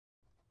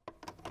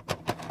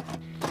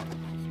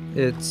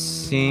It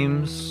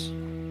seems...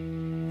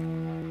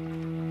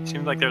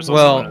 Seemed like there's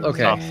also one of the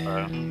okay. stuff,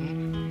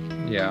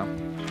 Yeah.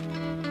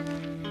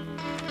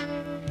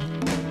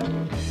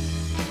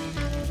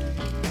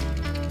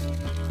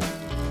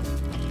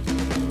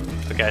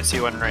 Okay, I see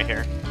one right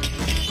here.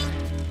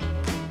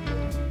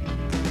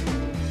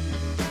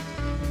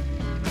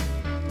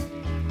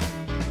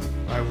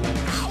 I will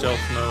stealth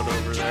mode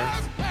over there.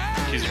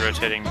 He's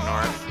rotating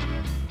north.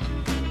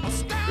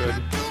 Good.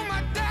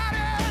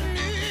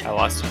 I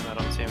lost him, I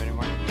don't see him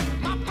anymore.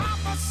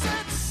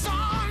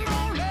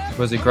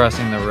 Was he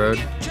crossing the road?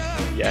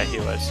 Yeah, he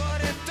was.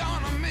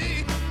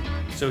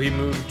 So he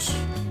moved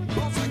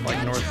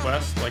like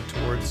northwest, like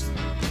towards.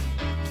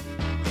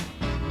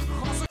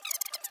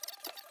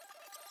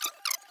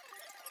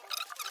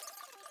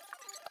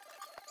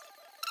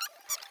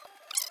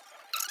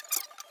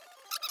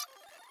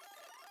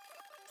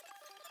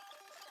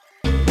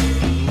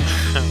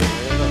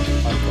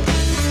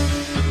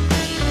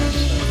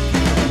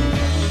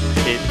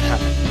 Hate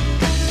that.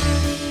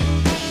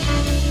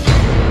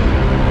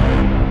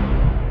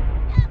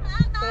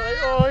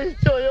 Ôi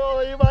trời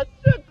ơi, bắn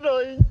chết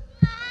rồi.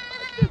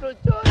 Chết rồi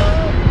trời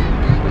ơi.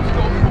 Let's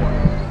go for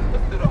it.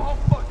 Let's do the whole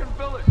fucking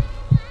village.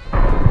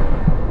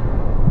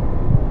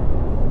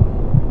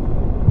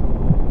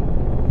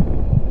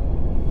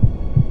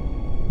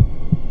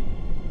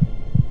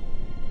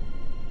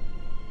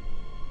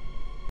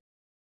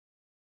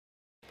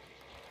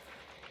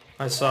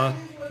 I saw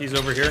he's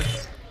over here.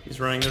 He's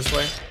running this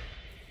way.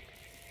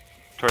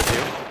 Towards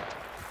you?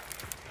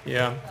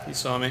 Yeah, he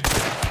saw me.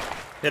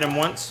 Hit him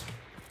once.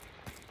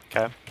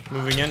 Okay.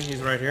 Moving in,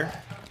 he's right here.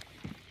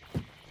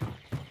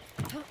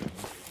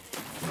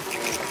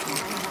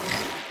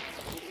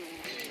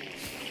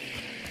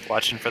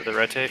 Watching for the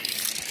rotate.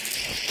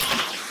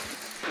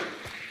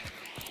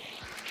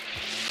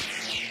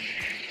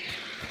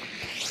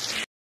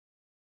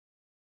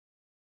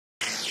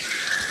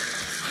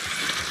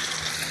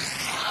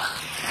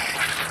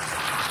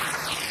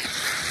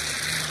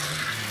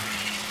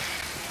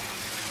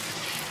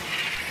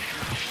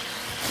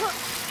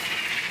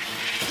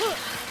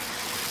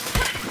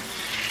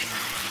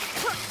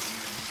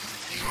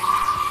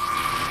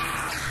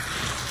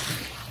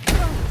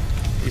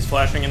 He's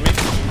flashing at me.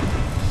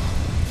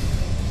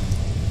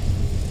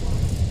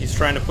 He's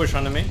trying to push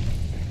onto me.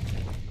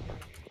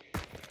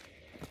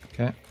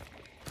 Okay.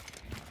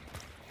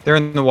 They're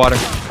in the water.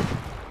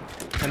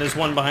 And there's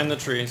one behind the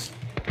trees.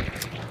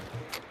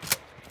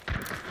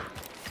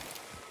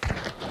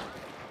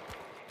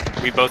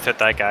 We both hit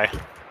that guy.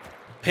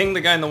 Ping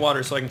the guy in the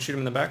water so I can shoot him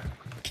in the back.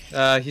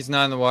 He's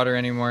not in the water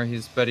anymore.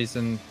 But he's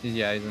in.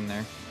 Yeah, he's in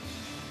there.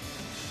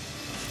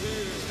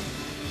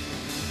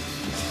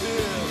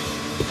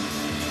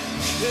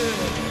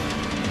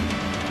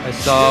 I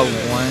saw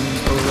one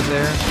over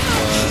there.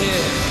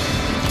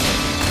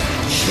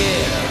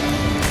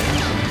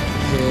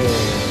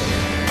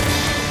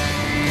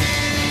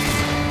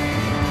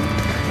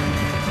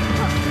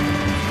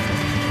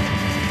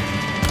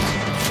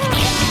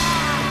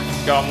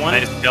 Got one.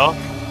 Nice kill.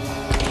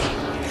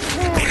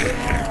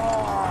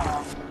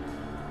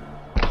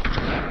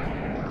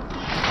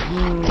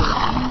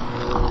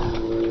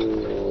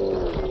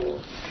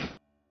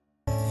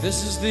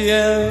 This is the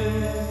end,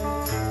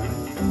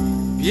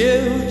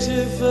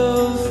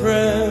 beautiful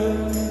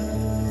friend.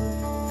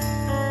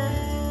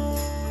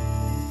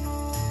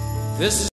 This is